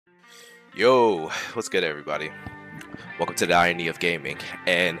Yo, what's good, everybody? Welcome to the Irony of Gaming,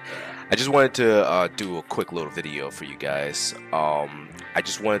 and I just wanted to do a quick little video for you guys. I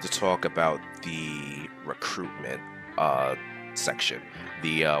just wanted to talk about the recruitment section,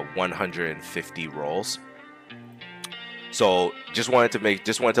 the 150 roles. So just wanted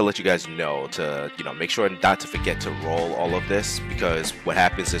to let you guys know to make sure not to forget to roll all of this, because what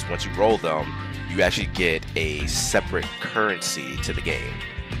happens is once you roll them, you actually get a separate currency to the game.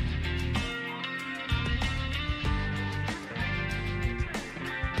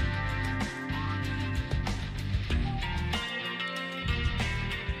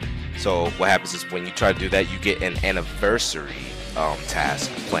 So what happens is when you try to do that, you get an anniversary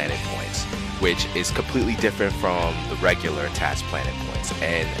task planet points, which is completely different from the regular task planet points,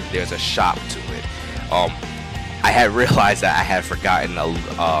 and there's a shop to it. I had realized that I had forgotten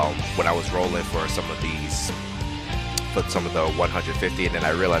when I was rolling for some of these, for some of the 150, and then I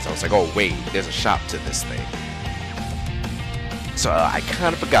realized I was like, oh wait, there's a shop to this thing. So I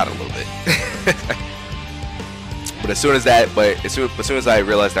kind of forgot a little bit. But as soon as I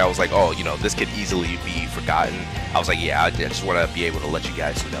realized that, I was like, oh, this could easily be forgotten. I was like, yeah, I just want to be able to let you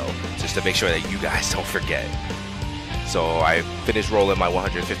guys know, just to make sure that you guys don't forget. So I finished rolling my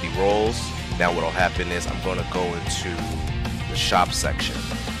 150 rolls. Now what'll happen is I'm going to go into the shop section.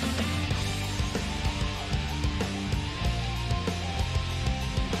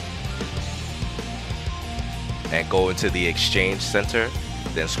 And go into the exchange center.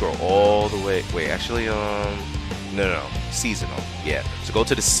 Then scroll all the way. Wait, actually, no, seasonal. Yeah, so go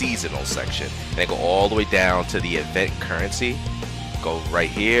to the seasonal section, and then go all the way down to the event currency. Go right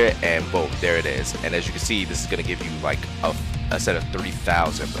here, and boom, there it is. And as you can see, this is gonna give you like a set of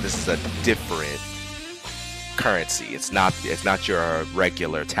 3,000, but this is a different currency. It's not your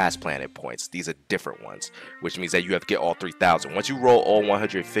regular task planet points. These are different ones, which means that you have to get all 3,000. Once you roll all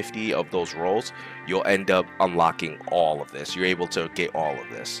 150 of those rolls, you'll end up unlocking all of this. You're able to get all of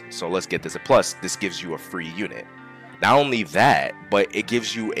this. So let's get this. Plus, this gives you a free unit. Not only that, but it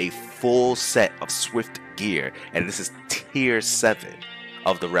gives you a full set of Swift gear, and this is tier 7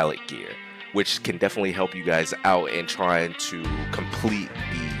 of the relic gear, which can definitely help you guys out in trying to complete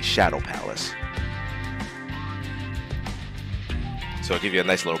the Shadow Palace. So it'll give you a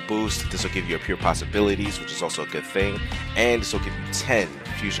nice little boost. This will give you a pure possibilities, which is also a good thing, and this will give you 10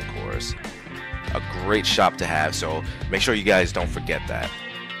 fusion cores. A great shop to have, so make sure you guys don't forget that.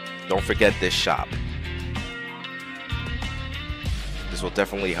 Don't forget this shop. This will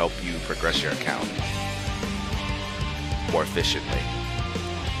definitely help you progress your account more efficiently.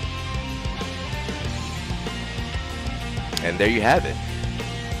 And there you have it.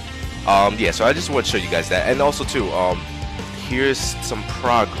 Yeah, so I just want to show you guys that. And also too, here's some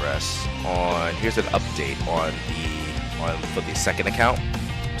progress on, here's an update for the second account.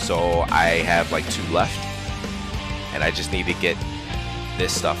 So I have like 2 left, and I just need to get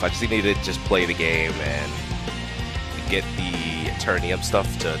this stuff. I just need to just play the game and get the Eternium stuff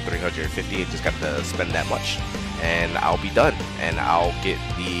to 350. I just got to spend that much, and I'll be done, and I'll get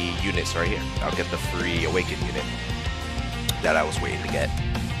the units right here. I'll get the free Awaken unit that I was waiting to get.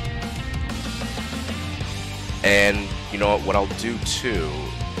 And you know what I'll do too,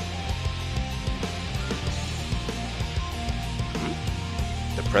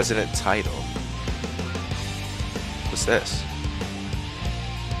 the president title. What's this?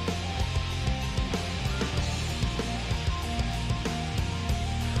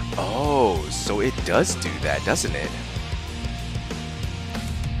 Oh, so it does do that, doesn't it?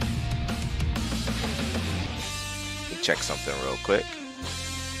 Let me check something real quick.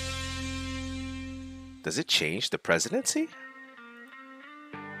 Does it change the presidency?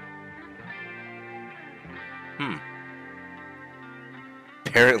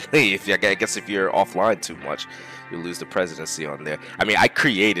 Apparently, I guess if you're offline too much, you'll lose the presidency on there. I mean, I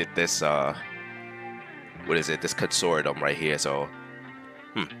created this, what is it? This consortium right here, so,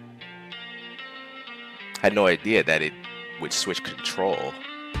 had no idea that it would switch control.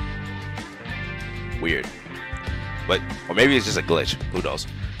 Weird. But, or maybe it's just a glitch. Who knows?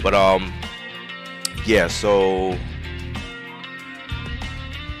 But, yeah, so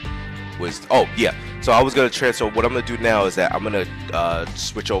oh yeah, so I was gonna transfer. What I'm gonna do now is that I'm gonna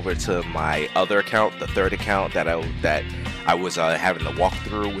switch over to my other account, the third account that I was having the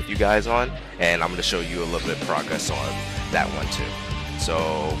walkthrough with you guys on, and I'm gonna show you a little bit of progress on that one too.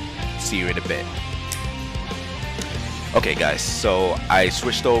 So see you in a bit. Okay guys, so I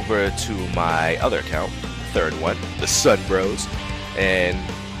switched over to my other account, the third one, the Sun Bros, and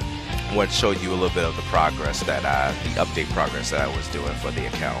I want to show you a little bit of the progress that the update progress that I was doing for the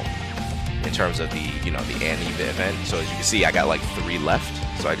account in terms of the the Annie event. So as you can see, I got like 3 left.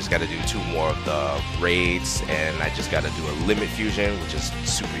 So I just got to do 2 more of the raids, and I just got to do a limit fusion, which is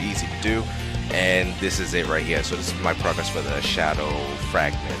super easy to do. And this is it right here. So this is my progress for the shadow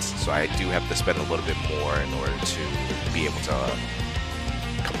fragments. So I do have to spend a little bit more in order to be able to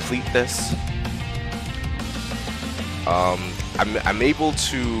complete this.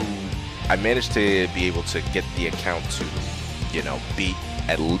 I managed to be able to get the account to, you know, beat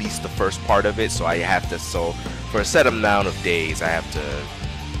at least the first part of it. So I have to, so for a set amount of days, I have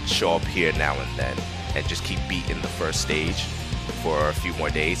to show up here now and then and just keep beating the first stage for a few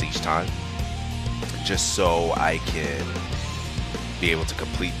more days each time, just so I can be able to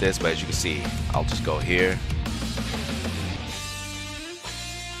complete this. But as you can see, I'll just go here.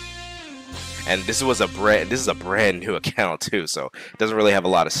 And this is a brand new account too, so it doesn't really have a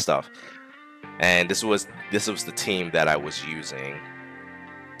lot of stuff. And this was the team that I was using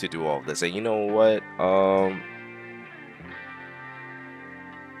to do all of this. And you know what?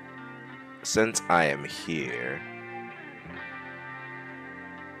 Since I am here,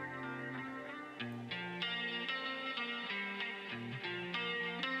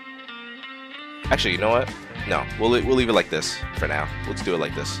 actually, you know what? No, we'll leave it like this for now. Let's do it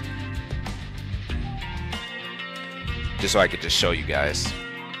like this, just so I could just show you guys.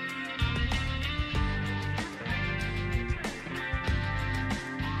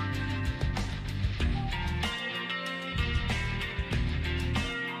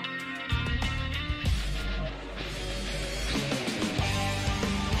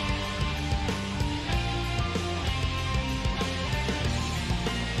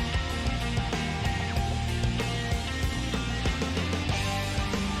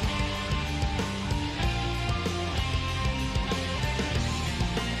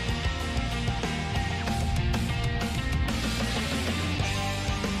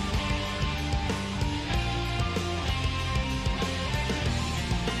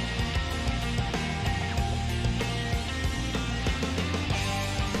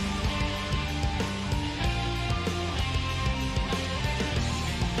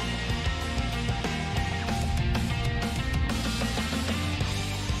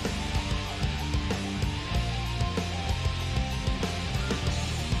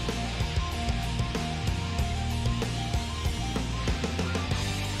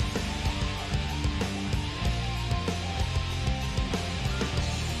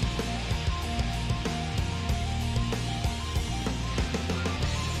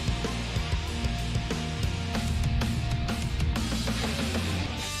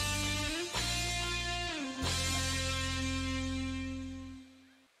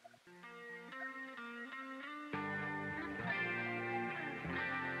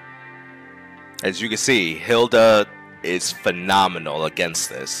 As you can see, Hilda is phenomenal against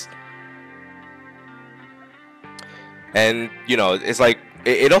this. And, you know, it's like,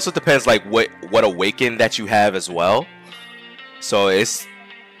 it also depends like what awaken that you have as well. So it's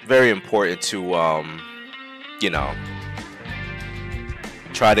very important to, you know,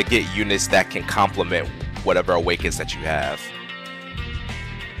 try to get units that can complement whatever awakens that you have.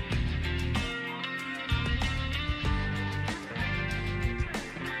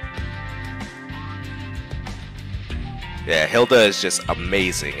 Yeah, Hilda is just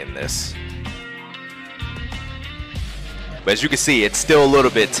amazing in this. But as you can see, it's still a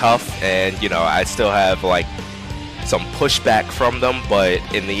little bit tough, and you know, I still have like some pushback from them, but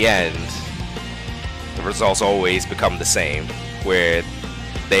in the end, the results always become the same, where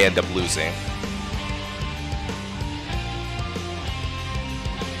they end up losing.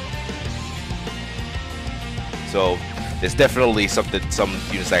 So there's definitely some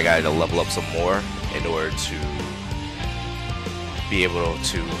units I gotta level up some more in order to be able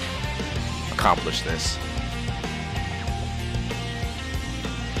to accomplish this.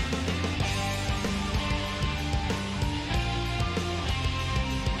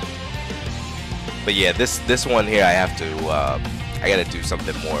 But yeah, this one here, I have to I gotta do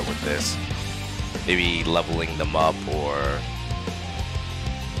something more with this. Maybe leveling them up or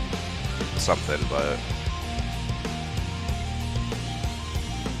something, but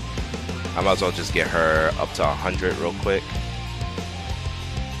I might as well just get her up to 100 real quick.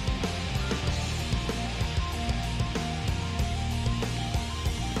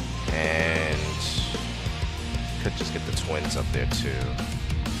 And could just get the twins up there too.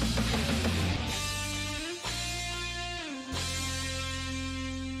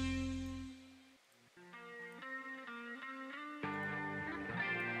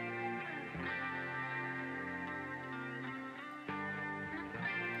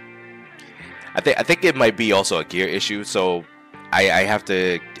 I think it might be also a gear issue, so I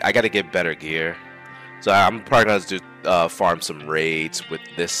gotta get better gear. So I'm probably gonna farm some raids with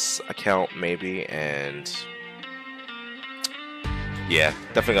this account maybe, and yeah,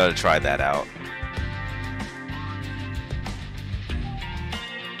 definitely gonna try that out.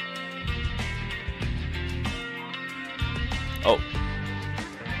 Oh.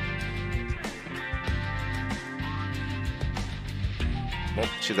 Well,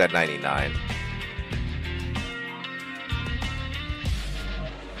 she's at 99.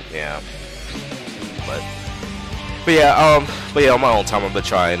 Yeah. But yeah, on my own time, I'm gonna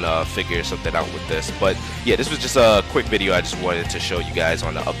try and figure something out with this. But yeah, this was just a quick video. I just wanted to show you guys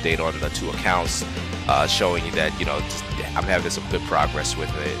on the update on the 2 accounts, showing you that, you know, I'm having some good progress with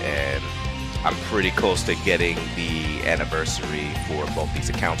it, and I'm pretty close to getting the anniversary for both these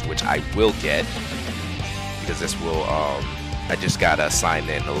accounts, which I will get, because this will, I just gotta sign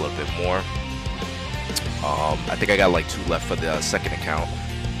in a little bit more. I think I got like 2 left for the second account.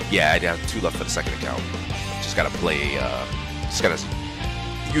 Yeah, I have 2 left for the second account. Just gotta play, just gotta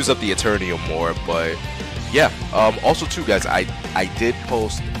use up the Eternium more. But yeah, also too, guys, I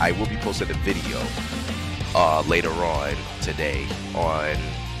will be posting a video later on today on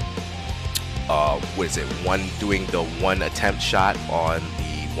what is it, doing the 1 attempt shot on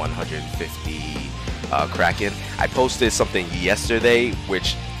the 150 Kraken. I posted something yesterday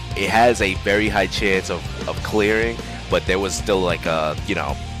which it has a very high chance of clearing, but there was still like a, you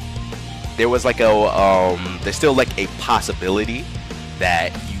know, there was like a there's still like a possibility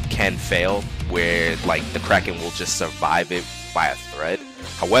that you can fail, where like the Kraken will just survive it by a thread.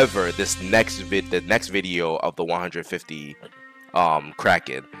 However, the next video of the 150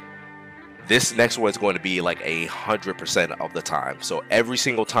 Kraken, this next one is going to be like 100% of the time. So every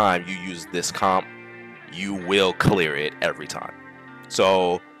single time you use this comp, you will clear it every time.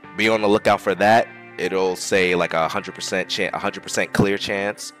 So be on the lookout for that. It'll say like 100% clear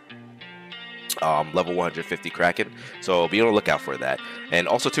chance, level 150 Kraken. So be on the lookout for that. And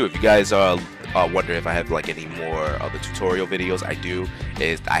also too, if you guys wonder if I have like any more of the tutorial videos,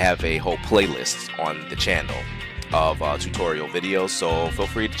 I have a whole playlist on the channel of tutorial videos, so feel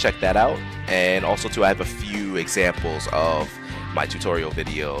free to check that out. And also too, I have a few examples of my tutorial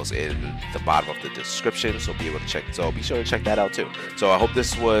videos in the bottom of the description, so be sure to check that out too. So I hope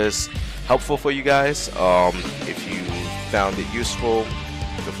this was helpful for you guys. If you found it useful,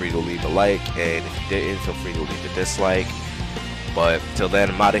 feel free to leave a like, and if you didn't, feel free to leave a dislike. But till then,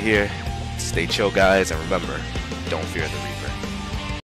 I'm out of here. Stay chill, guys, and remember, don't fear the reaper.